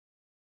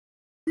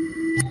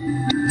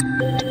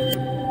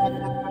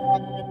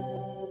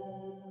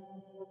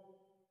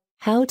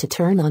How to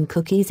turn on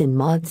cookies in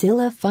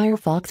Mozilla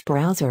Firefox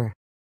browser.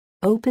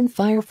 Open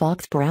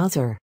Firefox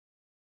browser.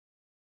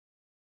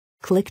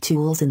 Click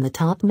Tools in the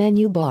top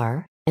menu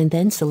bar, and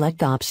then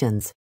select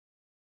Options.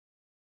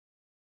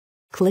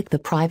 Click the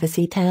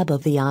Privacy tab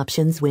of the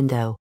Options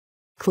window.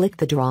 Click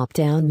the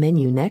drop-down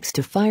menu next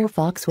to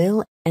Firefox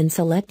Will, and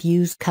select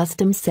Use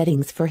Custom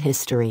Settings for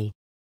History.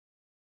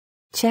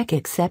 Check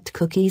Accept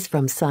Cookies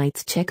from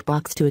Sites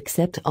checkbox to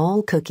accept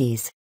all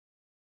cookies.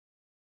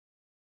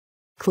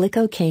 Click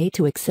OK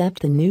to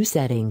accept the new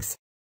settings.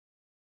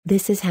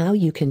 This is how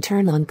you can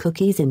turn on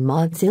cookies in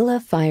Mozilla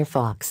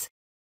Firefox.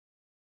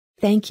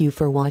 Thank you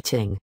for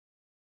watching.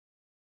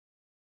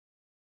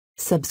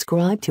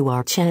 Subscribe to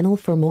our channel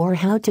for more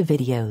how-to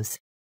videos.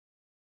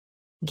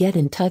 Get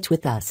in touch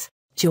with us.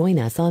 Join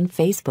us on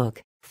Facebook.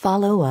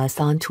 Follow us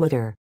on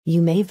Twitter.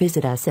 You may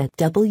visit us at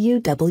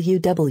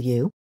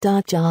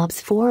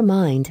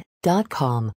www.jobsformind.com.